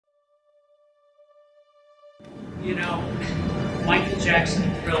You know, Michael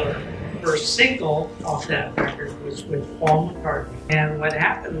Jackson Thriller, first single off that record was with Paul McCartney. And what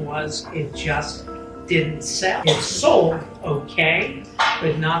happened was it just didn't sell. It sold okay,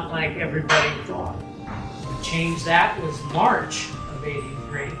 but not like everybody thought. The change that was March of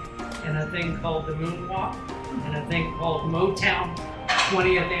 '83, and a thing called the Moonwalk, and a thing called Motown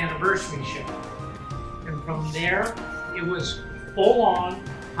 20th Anniversary Show. And from there, it was full on,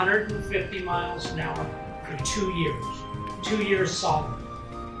 150 miles an hour for 2 years. 2 years solid.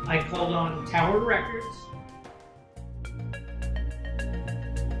 I called on Tower Records.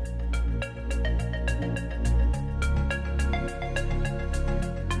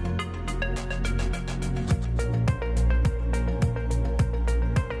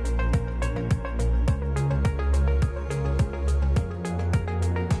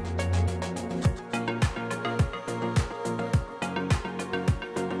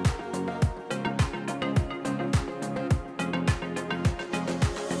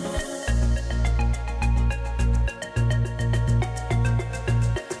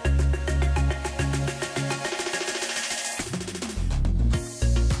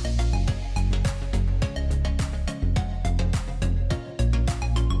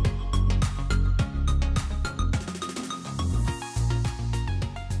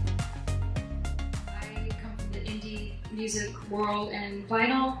 Music world, and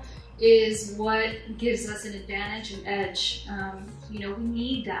vinyl is what gives us an advantage and edge. You know, we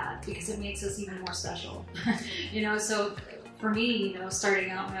need that because it makes us even more special. You know, so for me, you know,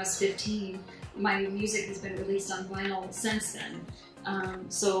 starting out when I was 15, my music has been released on vinyl since then.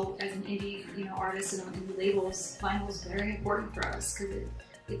 So as an indie, you know, artist and on indie labels, vinyl is very important for us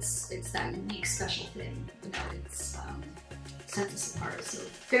because it's that unique, special thing. You know, it's sets us apart. So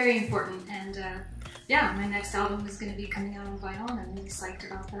very important. And yeah, my next album is going to be coming out on vinyl, and I'm really psyched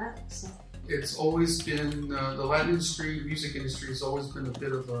about that. So it's always been the Latin industry, music industry has always been a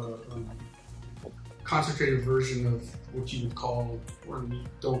bit of a concentrated version of what you would call, or we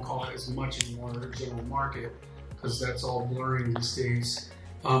don't call it as much anymore, the general market, because that's all blurring these days.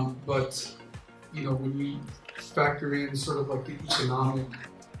 But you know, when we factor in sort of like the economic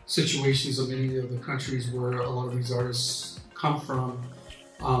situations of many of the countries where a lot of these artists come from,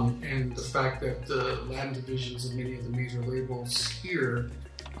 and the fact that the Latin divisions of many of the major labels here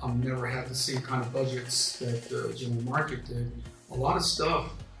never had the same kind of budgets that the general market did. A lot of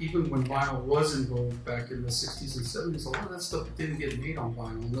stuff, even when vinyl was in vogue back in the 60s and 70s, a lot of that stuff didn't get made on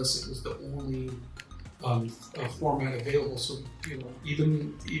vinyl unless it was the only format available. So, you know,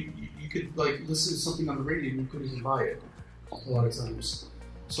 even you could like listen to something on the radio and you couldn't even buy it a lot of times.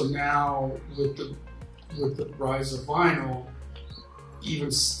 So now with the rise of vinyl,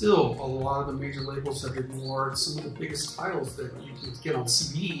 even still, a lot of the major labels have ignored some of the biggest titles that you can get on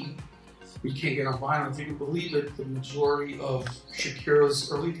CD, we can't get on vinyl. If you can believe it, the majority of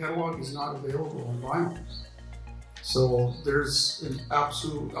Shakira's early catalog is not available on vinyl. So there's an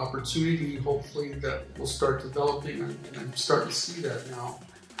absolute opportunity, hopefully, that will start developing, and I'm starting to see that now,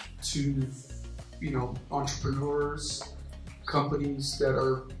 to, you know, entrepreneurs, companies that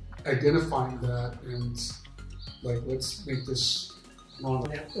are identifying that and like, let's make this.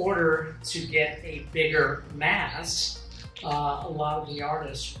 In order to get a bigger mass, a lot of the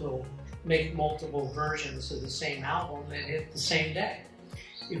artists will make multiple versions of the same album that hit the same day.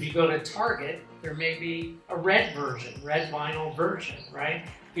 If you go to Target, there may be a red version, red vinyl version, right?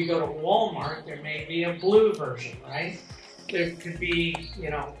 If you go to Walmart, there may be a blue version, right? There could be,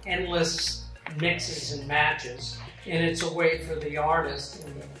 you know, endless mixes and matches, and it's a way for the artists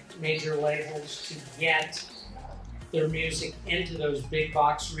and the major labels to get their music into those big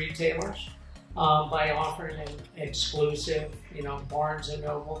box retailers by offering an exclusive, you know, Barnes and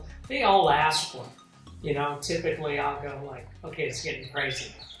Noble. They all ask for it. You know, typically I'll go like, okay, it's getting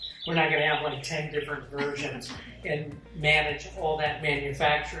crazy. We're not going to have like 10 different versions and manage all that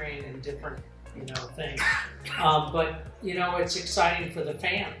manufacturing and different, you know, things. But, you know, it's exciting for the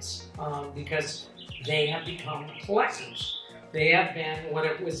fans because they have become collectors. They have been what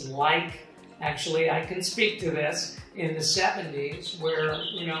it was like. Actually, I can speak to this in the 70s where,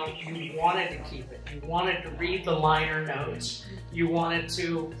 you know, you wanted to keep it. You wanted to read the liner notes. You wanted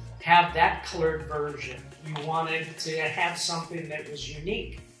to have that colored version. You wanted to have something that was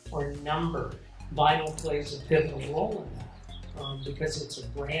unique or numbered. Vinyl plays a pivotal role in that because it's a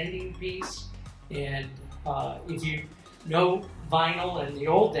branding piece. And if you know vinyl in the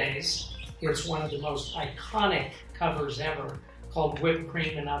old days, it's one of the most iconic covers ever, called Whipped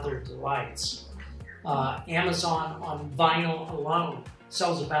Cream and Other Delights. Amazon on vinyl alone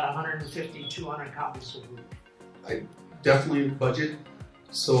sells about 150, 200 copies a week. I definitely budget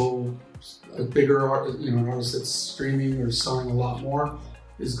So a bigger an artist that's streaming or selling a lot more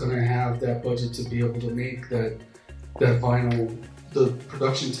is going to have that budget to be able to make that vinyl, the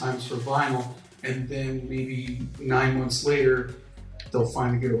production times for vinyl, and then maybe 9 months later they'll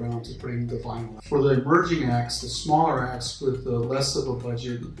finally get around to putting the vinyl out. For the emerging acts, the smaller acts with less of a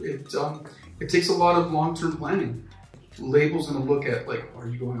budget, it takes a lot of long-term planning. The label's going to look at, like, are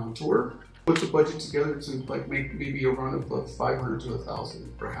you going on tour? Put the budget together to like make maybe a run of like 500 to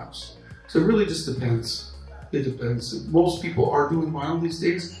 1,000 perhaps. So it really just depends. It depends. Most people are doing vinyl these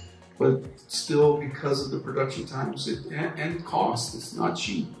days, but still, because of the production times and cost, it's not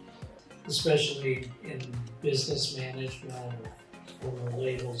cheap. Especially in business management or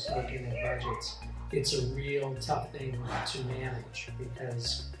labels looking at budgets, it's a real tough thing to manage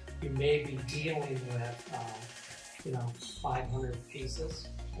because you may be dealing with 500 pieces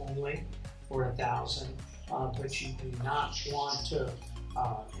only or 1,000, but you do not want to,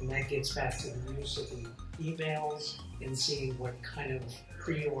 and that gets back to the use of the emails and seeing what kind of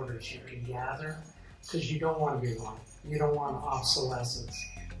pre-orders you can gather, because you don't want to be wrong. You don't want obsolescence.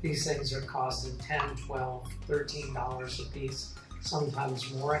 These things are costing $10, $12, $13 a piece,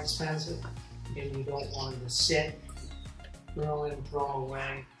 sometimes more expensive, and you don't want them to sit, throw in, throw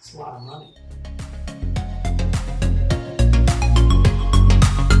away. It's a lot of money.